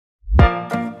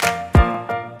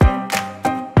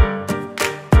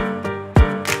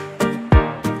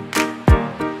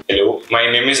My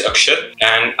name is Akshat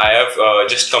and I have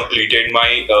just completed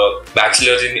my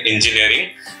Bachelor's in Engineering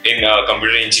in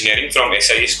Computer Engineering from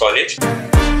SIS College.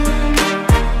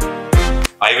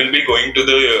 I will be going to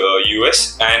the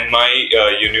US and my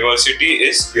university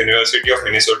is University of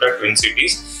Minnesota Twin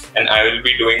Cities, and I will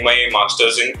be doing my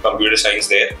Masters in Computer Science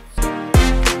there.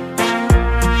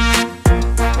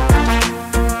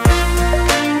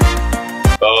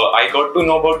 I got to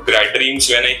know about Grad-Dreams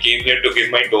when I came here to give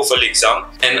my TOEFL exam,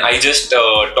 and I just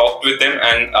talked with them,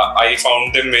 and I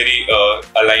found them very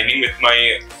aligning with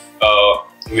my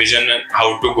vision and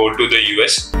how to go to the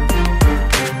US.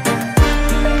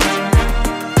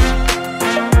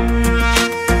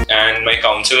 And my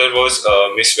counselor was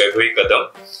Miss Vaibhavi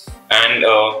Kadam, and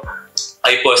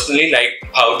I personally liked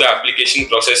how the application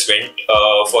process went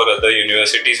for other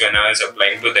universities when I was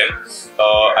applying to them.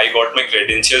 I got my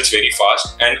credentials very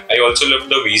fast, and I also loved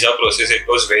the visa process. It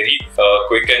was very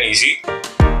quick and easy.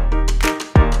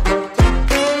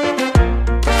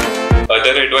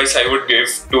 Other advice I would give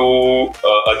to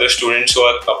other students who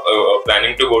are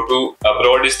planning to go to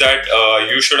abroad is that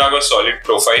you should have a solid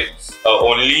profile.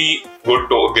 Only good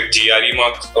GRE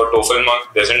marks or TOEFL marks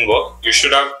doesn't work. You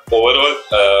should have overall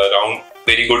round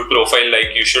very good profile,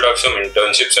 like you should have some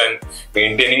internships, and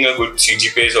maintaining a good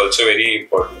CGPA is also very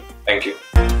important. Thank you.